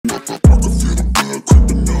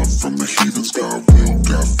heathens. Got will,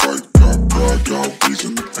 got fight, got pride, got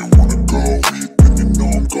reason. If you wanna go eat, then you know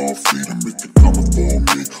I'm gon' feed them. If you're coming for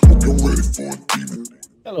me, hope you're ready for a demon.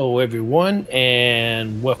 Hello everyone,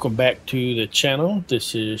 and welcome back to the channel.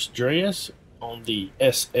 This is Dreas on the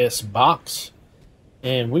SS box,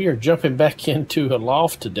 and we are jumping back into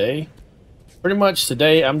Aloft today. Pretty much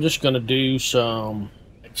today I'm just going to do some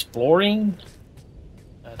exploring.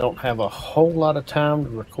 I don't have a whole lot of time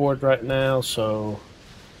to record right now, so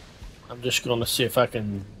I'm just going to see if I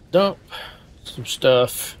can dump some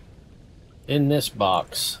stuff in this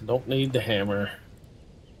box. Don't need the hammer.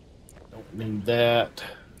 Don't need that.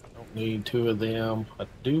 Don't need two of them. I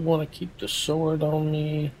do want to keep the sword on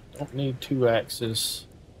me. Don't need two axes.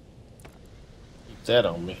 Keep that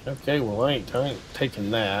on me. Okay, well I ain't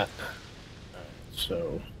taking that. Right,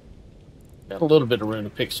 so got a little bit of room to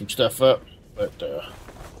pick some stuff up, but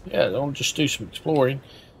yeah, I'll just do some exploring.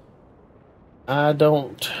 I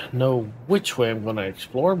don't know which way I'm going to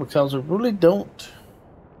explore because I really don't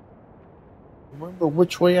remember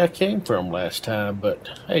which way I came from last time, but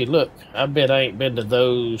hey, look, I bet I ain't been to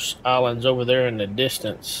those islands over there in the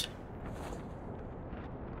distance.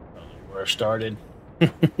 Where I started.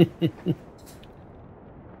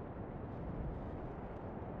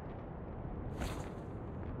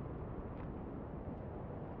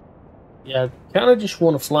 Yeah, I kind of just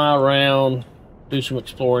want to fly around, do some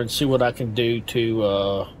exploring, see what I can do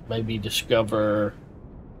to maybe discover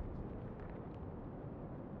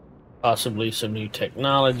possibly some new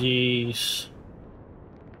technologies.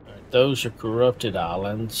 Right, those are corrupted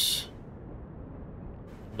islands.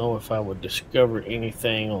 Don't know if I would discover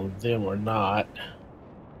anything on them or not.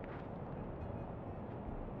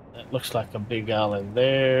 That looks like a big island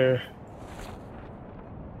there.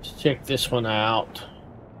 Let's check this one out.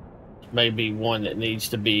 Maybe one that needs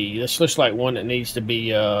to be, this looks like one that needs to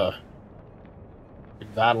be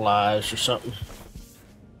revitalized or something.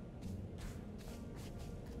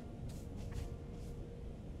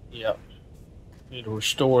 Yep. Need to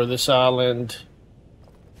restore this island.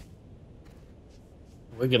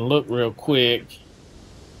 We can look real quick.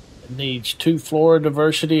 It needs 2 flora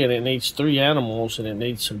diversity, and it needs 3 animals, and it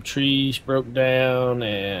needs some trees broke down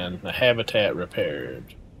and a habitat repaired.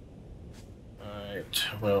 Alright,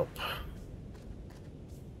 well,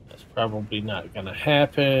 that's probably not going to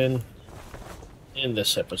happen in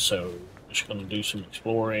this episode. Just going to do some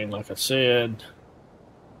exploring, like I said.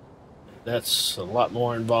 That's a lot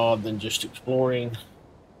more involved than just exploring.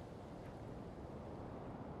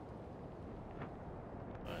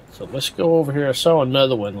 Alright, so let's go over here. I saw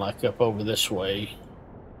another one like up over this way.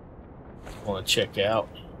 I want to check out.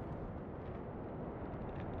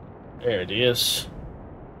 There it is.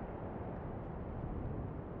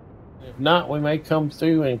 If not, we may come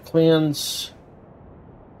through and cleanse.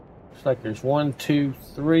 Looks like there's 1, 2,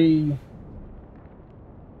 3.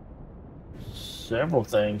 Several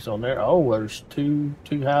things on there. Oh, there's two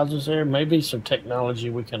houses there. Maybe some technology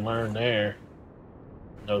we can learn there.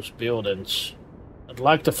 Those buildings. I'd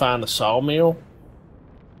like to find a sawmill.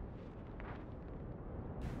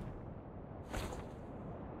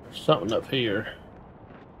 There's something up here.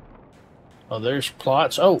 Oh, there's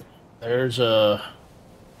plots. Oh, there's a.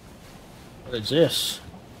 What is this?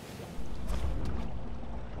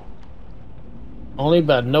 Only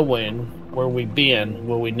by knowing where we've been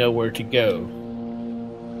will we know where to go.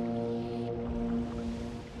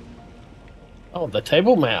 Oh, the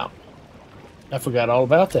table map. I forgot all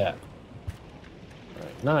about that. All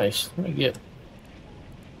right, nice. Let me get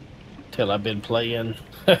till I've been playing.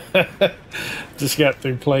 Just got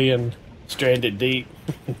through playing Stranded Deep.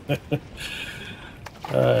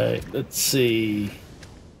 Alright, let's see.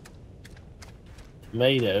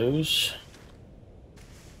 Tomatoes.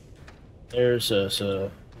 There's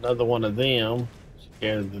another one of them. Let's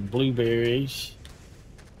gather the blueberries.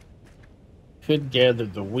 Could gather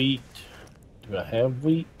the wheat. Do I have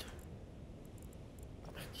wheat?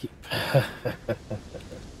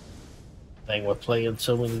 Thing with playing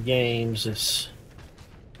so many games is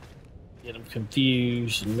get them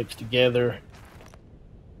confused and mixed together.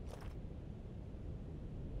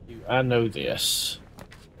 Do I know this?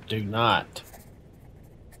 Do not.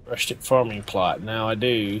 Rustic farming plot. Now I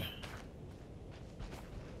do.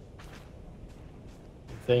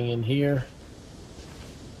 Anything in here?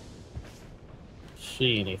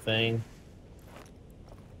 See anything?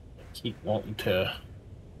 Keep wanting to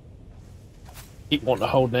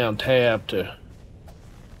hold down tab to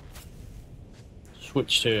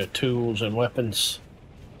switch to tools and weapons.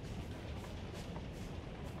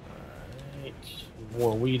 Alright,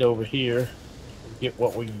 more wheat over here. Get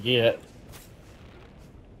what we can get.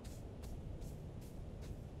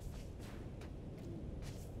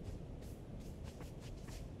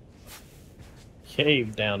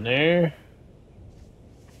 cave down there.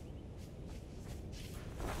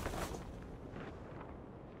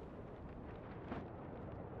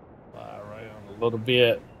 Fly around a little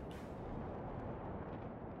bit.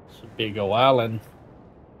 It's a big old island.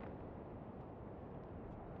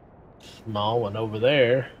 Small one over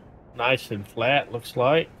there. Nice and flat, looks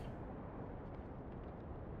like.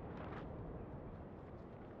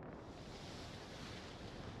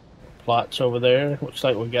 Plots over there. Looks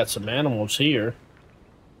like we got some animals here.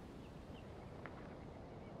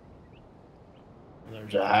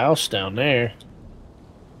 There's a house down there.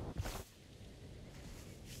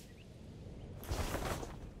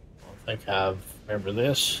 I think I remember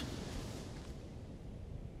this.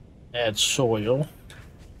 Add soil.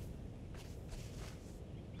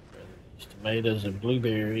 Tomatoes and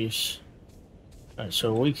blueberries. Alright,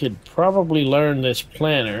 so we could probably learn this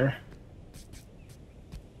planter.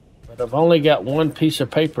 But I've only got one piece of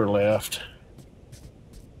paper left.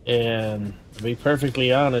 And to be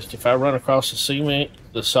perfectly honest, if I run across the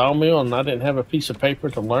sawmill and I didn't have a piece of paper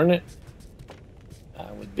to learn it,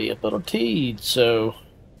 I would be a little teed. So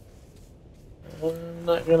I'm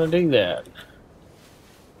not going to do that.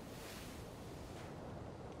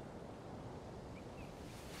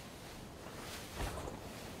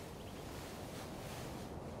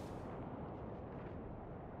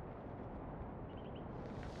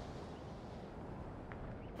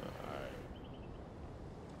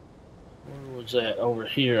 Was that over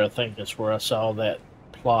here? I think that's where I saw that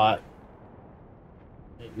plot.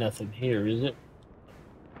 Ain't nothing here, is it?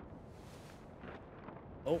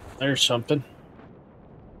 Oh, there's something.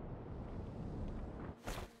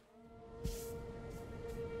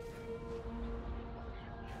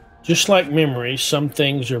 Just like memories, some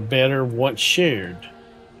things are better once shared.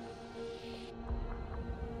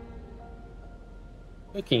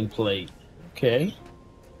 Cooking plate. Okay.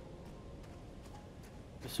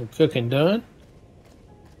 Get some cooking done.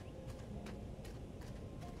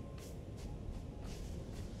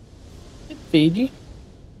 Feed you.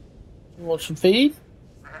 You want some feed?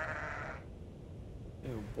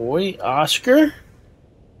 Oh boy, Oscar.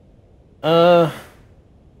 If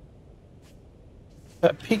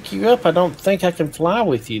I pick you up, I don't think I can fly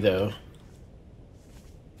with you though.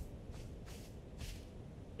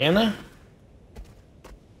 Can I?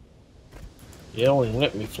 You only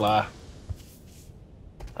let me fly.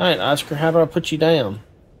 Alright, Oscar, how do I put you down?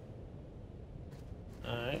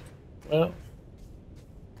 Alright, well.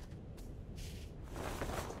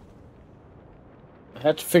 I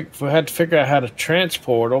had to figure out how to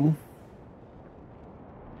transport them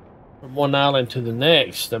from one island to the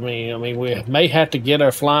next. I mean, we may have to get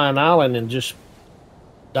our flying island and just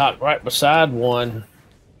dock right beside one.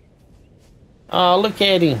 Oh, look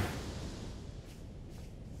at him.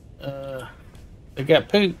 They got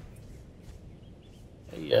poop.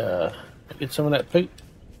 Hey, get some of that poop.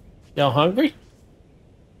 Y'all hungry?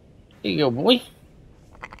 Here you go, boy.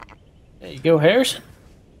 There you go, Harrison.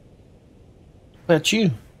 What about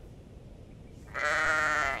you?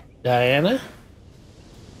 Diana?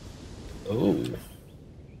 Oh.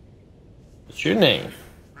 What's your name?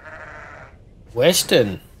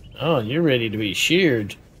 Weston. Oh, you're ready to be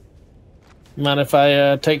sheared. Mind if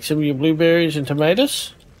I take some of your blueberries and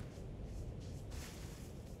tomatoes?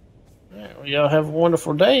 Alright, well, y'all have a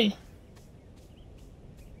wonderful day.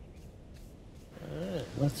 Alright,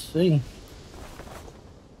 let's see.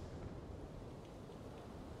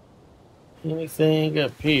 Anything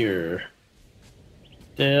up here?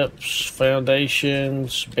 Steps,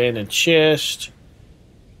 foundations, abandoned chest.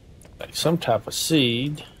 Like some type of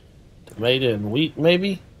seed. Tomato and wheat,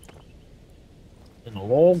 maybe? And a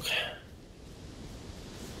log.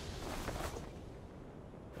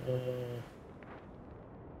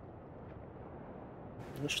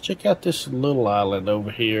 Let's check out this little island over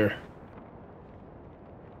here.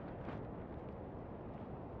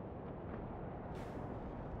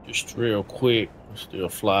 Just real quick, let's do a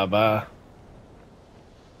flyby.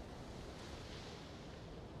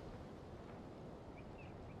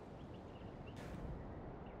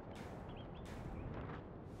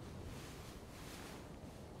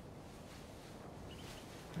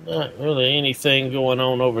 Not really anything going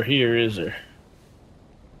on over here, is there?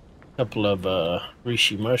 A couple of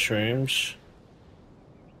reishi mushrooms.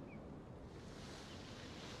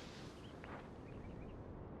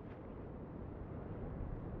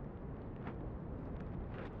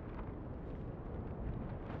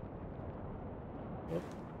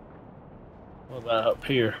 What about up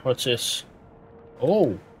here? What's this?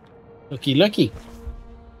 Oh, looky, looky.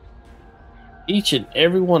 Each and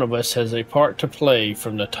every one of us has a part to play,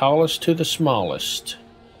 from the tallest to the smallest.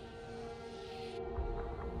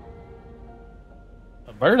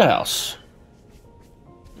 Birdhouse.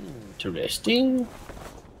 Interesting.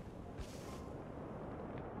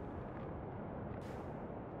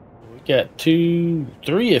 We got 2,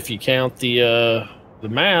 3 if you count the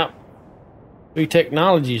map. 3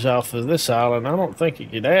 technologies off of this island. I don't think you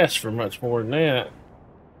could ask for much more than that.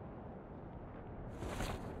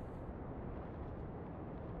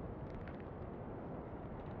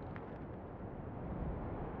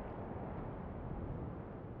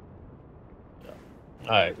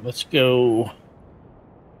 Alright, let's go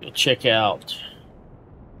check out.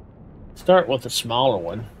 Start with the smaller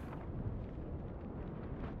one.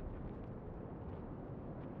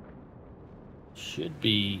 Should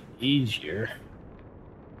be easier.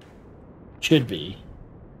 Should be.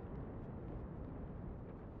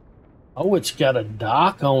 Oh, it's got a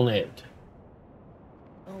dock on it.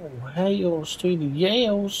 Oh, hails to the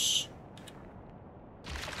yales.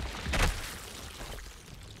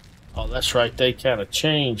 Oh, that's right. They kind of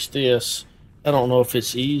changed this. I don't know if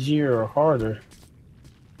it's easier or harder.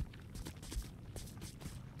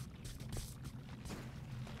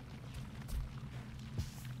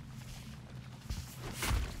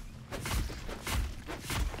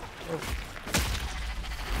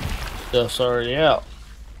 Stuff's already out.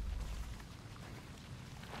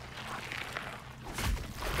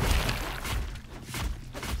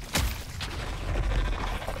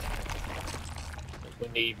 We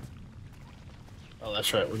need... Oh,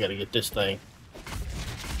 that's right. We got to get this thing.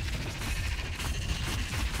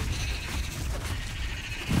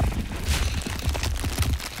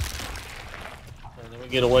 And then we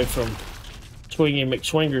get away from Twingy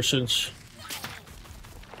McSwingersons.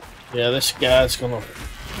 Yeah, this guy's gonna...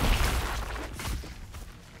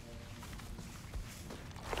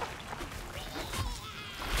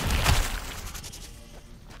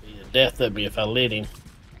 be the death of me if I let him.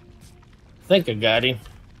 I think I got him.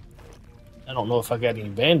 I don't know if I got any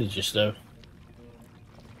bandages, though.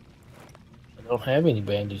 I don't have any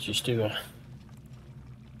bandages, do I?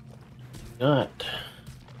 Not.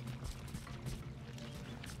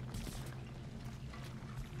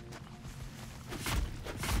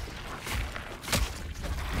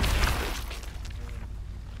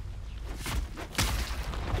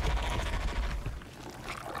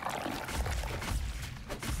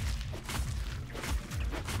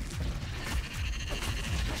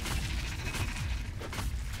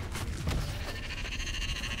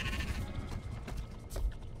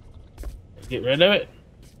 Get rid of it.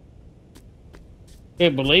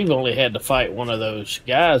 Can't believe I only had to fight one of those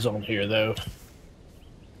guys on here, though.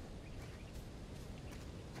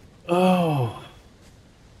 Oh.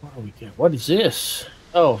 What do we get? What is this?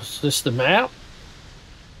 Oh, is this the map?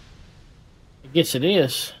 I guess it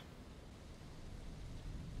is.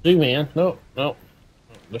 Zoom in. Nope, nope.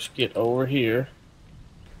 Let's get over here.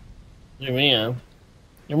 Zoom in.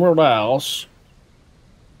 Emerald Isles.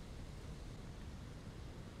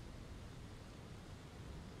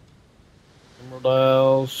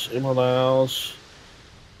 Emerald Isles.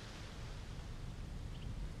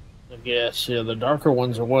 I guess, yeah, the darker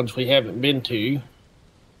ones are ones we haven't been to.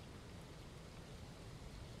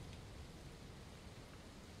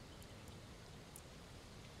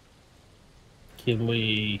 Can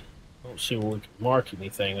we... I don't see where we can mark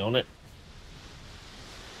anything on it.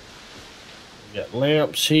 We got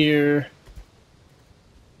lamps here.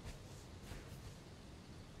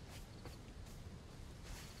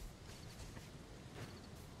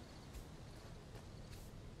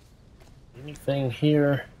 Anything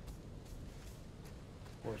here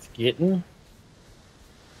worth getting?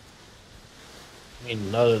 I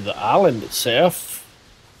mean, other than the island itself,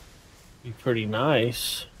 be pretty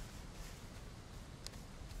nice.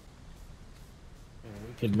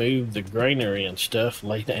 We could move the granary and stuff,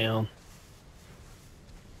 lay down.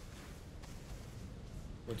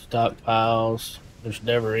 With stockpiles, there's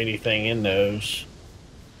never anything in those.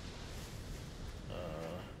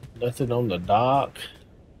 Nothing on the dock.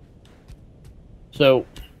 So,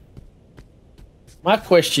 my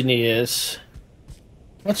question is,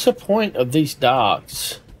 what's the point of these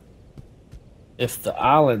docks if the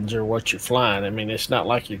islands are what you're flying? I mean, it's not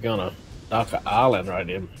like you're gonna dock an island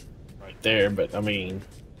right there, but I mean,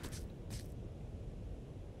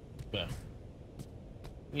 well,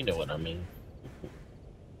 you know what I mean.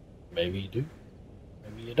 Maybe you do,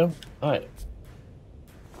 maybe you don't. Alright,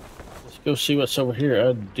 let's go see what's over here.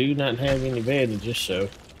 I do not have any bandages, so...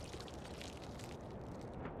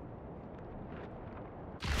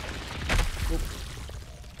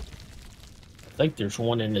 I think there's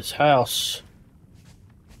one in this house.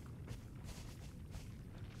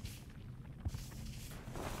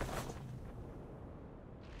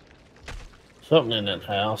 Something in that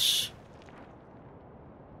house.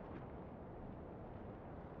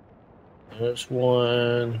 There's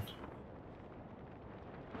one.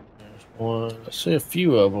 There's one. I see a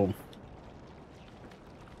few of them.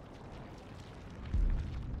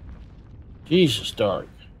 Jesus, dark.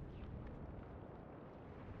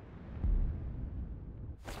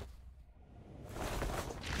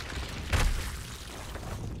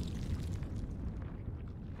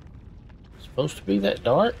 Supposed to be that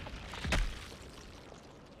dark?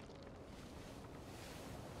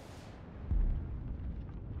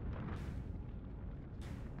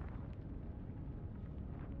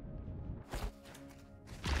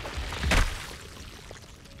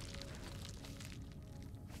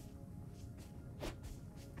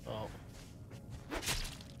 Oh.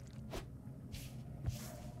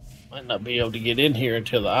 Might not be able to get in here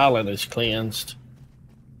until the island is cleansed.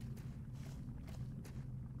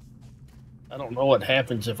 I don't know what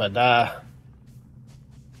happens if I die.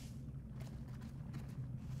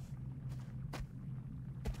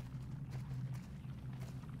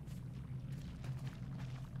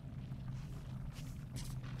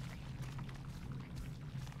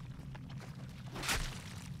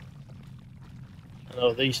 I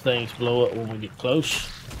know these things blow up when we get close.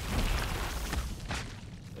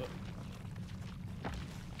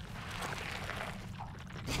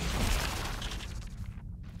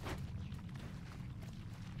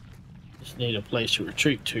 Just need a place to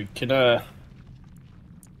retreat to. Can I?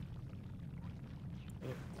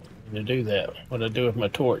 To do that, what did I do with my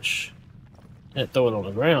torch? Didn't throw it on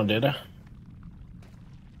the ground, did I? I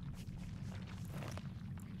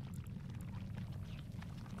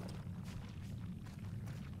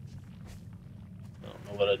don't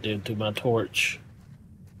know what I did to my torch.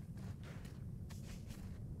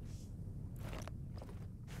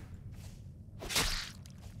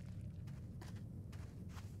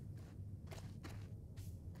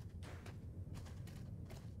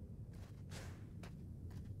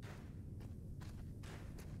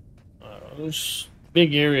 There's a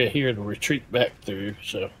big area here to retreat back through,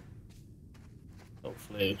 so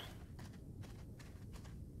hopefully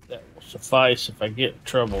that will suffice if I get in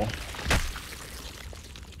trouble.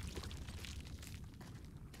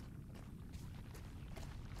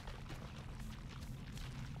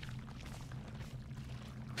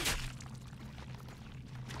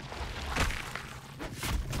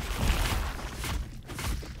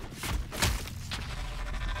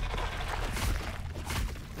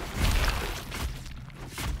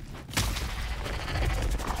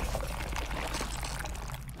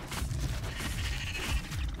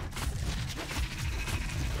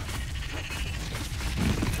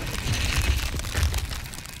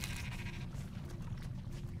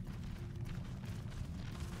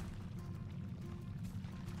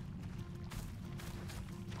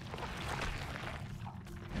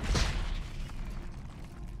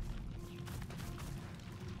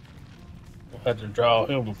 Had to draw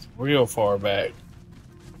him real far back.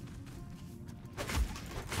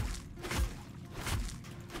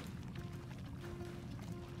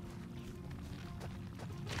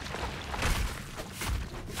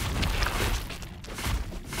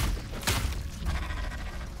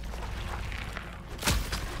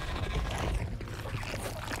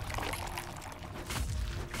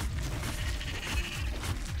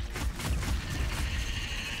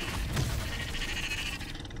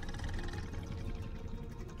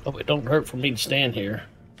 Hope it don't hurt for me to stand here.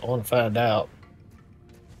 I want to find out.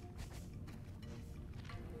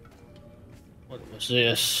 What was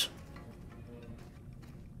this?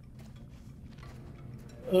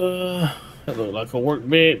 That looked like a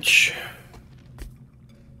workbench.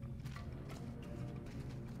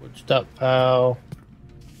 Wood stockpile.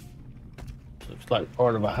 Looks like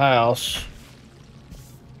part of a house.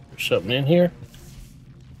 There's something in here.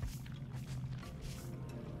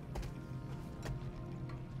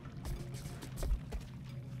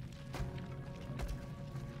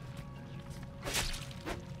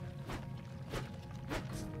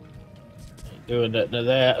 Doing nothing to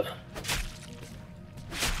that.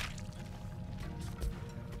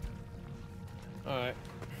 Alright.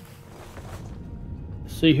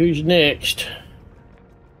 See who's next.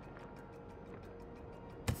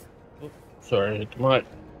 Oh, sorry, hit the mic.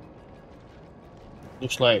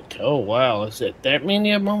 Looks like, oh wow, is it that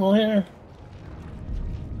many of them over here?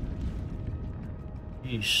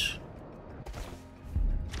 Jeez.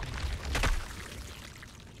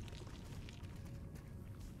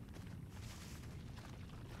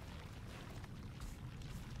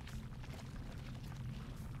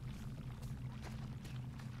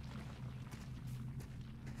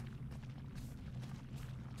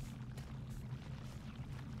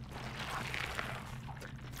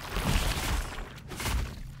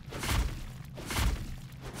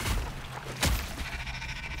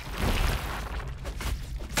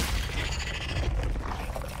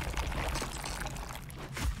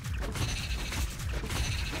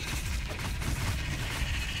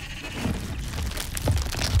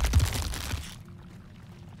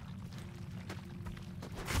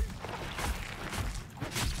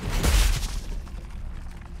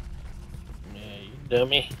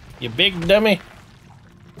 dummy. You big dummy.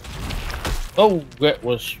 Oh, that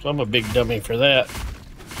was... I'm a big dummy for that.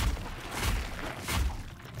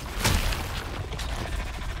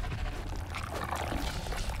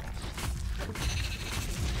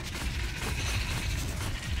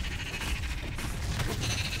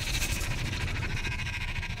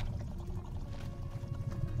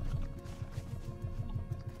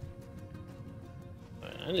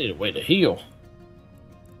 I need a way to heal.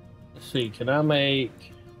 Let's see, can I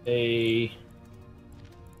make a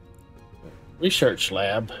research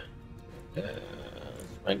lab?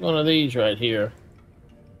 Make one of these right here.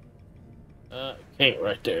 Can't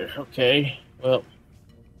right there. Okay, well,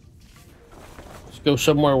 let's go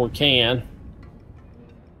somewhere we can.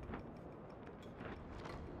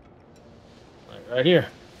 Right here.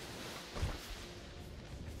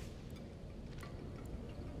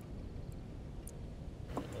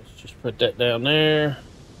 Just put that down there.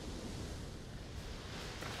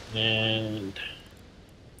 And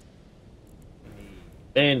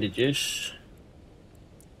bandages.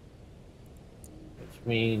 Which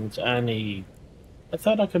means I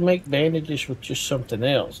thought I could make bandages with just something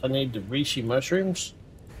else. I need the reishi mushrooms.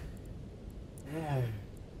 Yeah.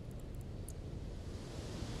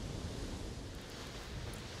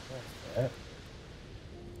 That's that.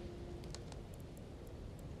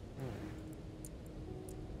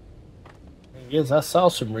 Yes, I saw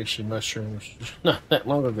some reishi mushrooms not that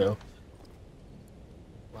long ago.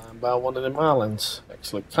 Lying by one of them islands.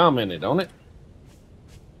 Actually commented on it.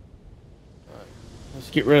 Alright, let's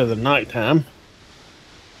get rid of the nighttime.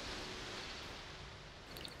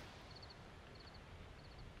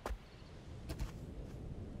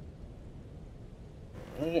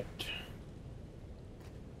 Alright.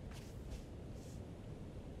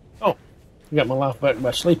 Oh, I got my life back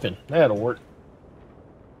by sleeping. That'll work.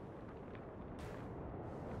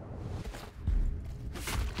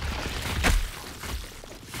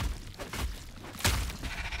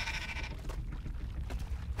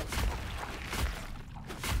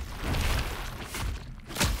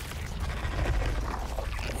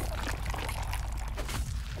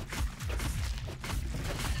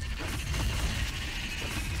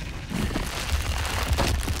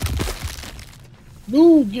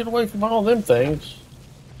 Ooh, get away from all them things.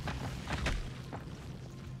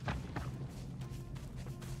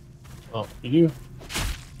 Oh, you.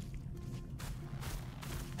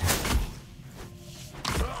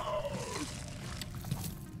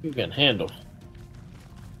 You can handle.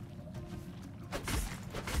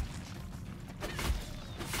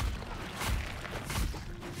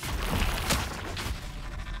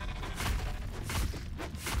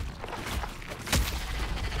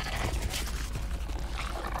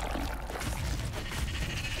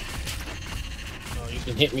 You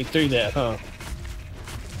can hit me through that, huh?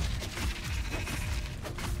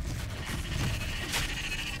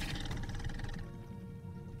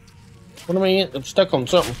 What am I in? I'm stuck on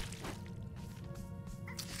something.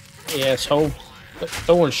 Hey, asshole. Quit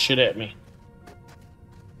throwing shit at me.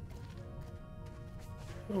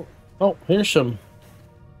 Oh, here's some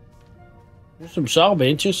saw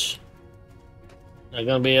benches. Not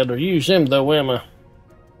gonna be able to use them though, am I?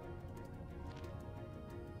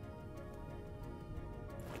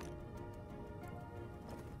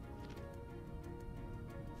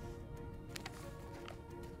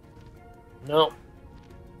 No.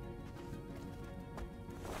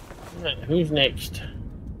 Alright, who's next?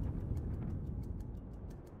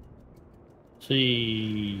 Let's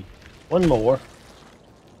see. One more.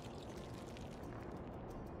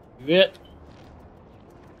 You it?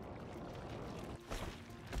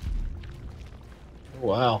 Oh,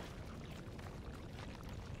 wow.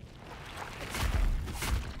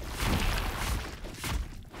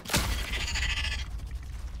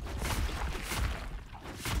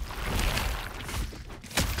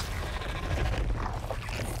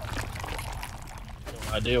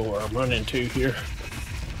 No idea where I'm running to here.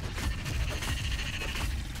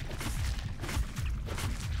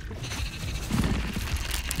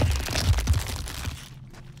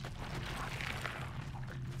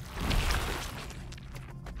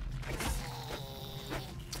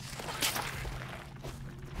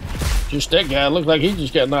 Just that guy looked like he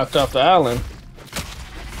just got knocked off the island.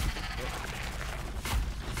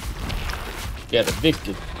 Got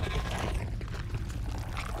evicted.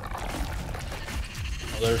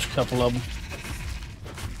 Oh, there's a couple of them.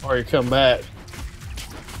 Or you come back.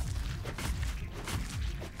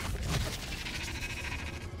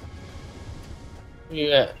 Where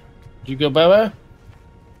you at? Did you go bye-bye?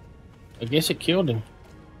 I guess it killed him.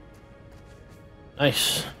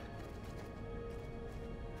 Nice.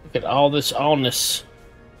 Look at all this allness.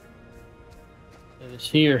 It is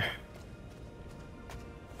here.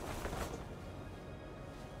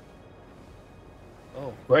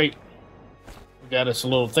 Oh, great. We got us a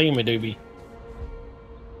little thingy-doobie.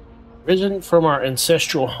 Risen from our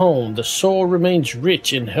ancestral home, the soil remains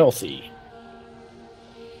rich and healthy.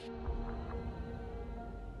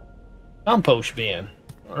 Compost bin.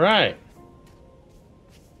 Alright.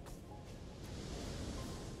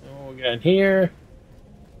 What we got here?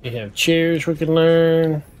 We have chairs we can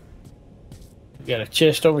learn. We got a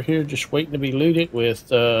chest over here just waiting to be looted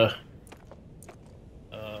with, I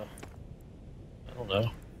don't know.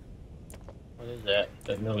 What is that?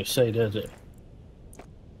 Doesn't really say, does it?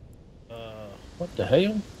 What the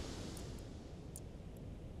hell?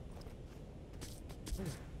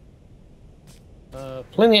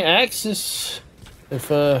 Plenty of access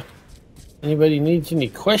if anybody needs any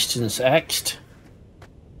questions asked.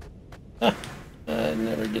 It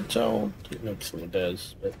never gets on. It looks like it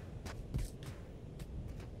does, but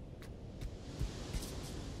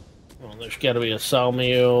well, there's got to be a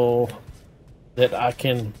sawmill that I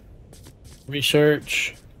can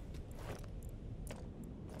research.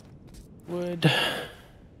 Wood,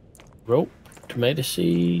 rope, tomato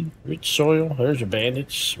seed, rich soil. There's a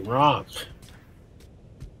bandage, some rock.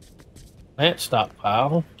 Plant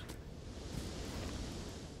stockpile.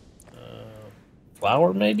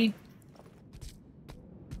 Flour, maybe?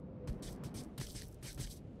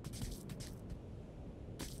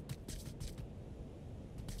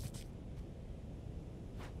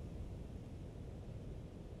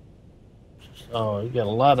 Oh, you got a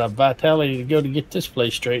lot of vitality to go to get this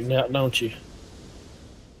place straightened out, don't you?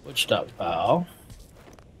 Wood stockpile.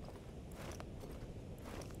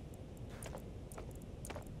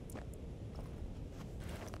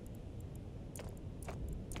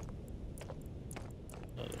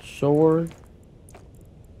 Another sword.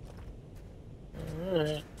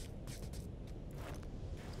 Alright.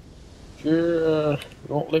 Sure,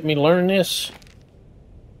 won't let me learn this?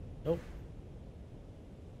 Nope.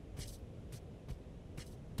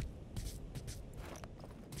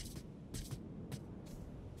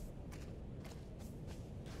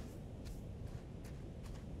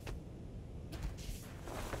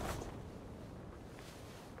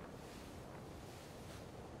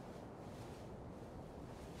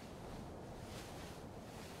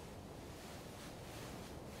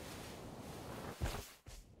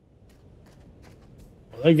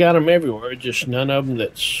 They got them everywhere, just none of them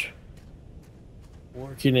that's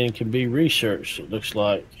working and can be researched, it looks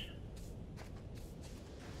like.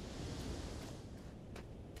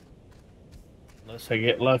 Unless I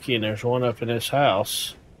get lucky and there's one up in this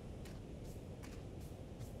house.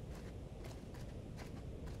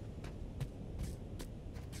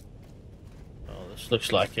 Oh, this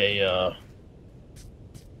looks like a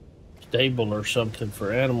stable or something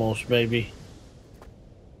for animals, maybe.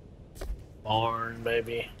 Barn,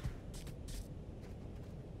 maybe.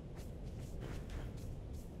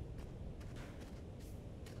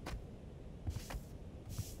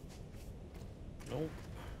 Nope.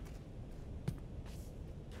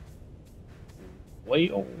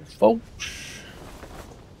 Well, folks.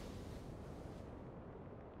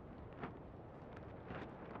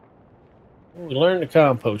 We learned the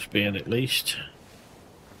compost bin at least.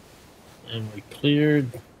 And we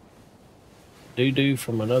cleared doo-doo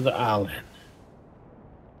from another island.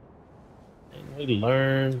 We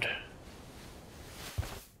learned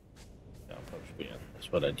compost bin.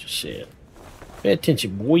 That's what I just said. Pay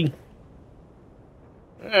attention, boy.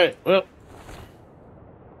 Alright, well,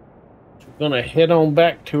 we're gonna head on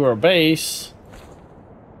back to our base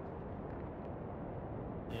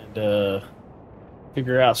and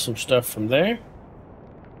figure out some stuff from there.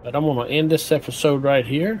 But I'm gonna end this episode right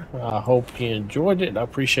here. I hope you enjoyed it. I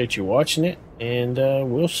appreciate you watching it, and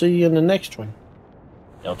we'll see you in the next one.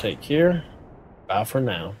 Y'all take care. Bye for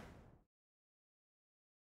now.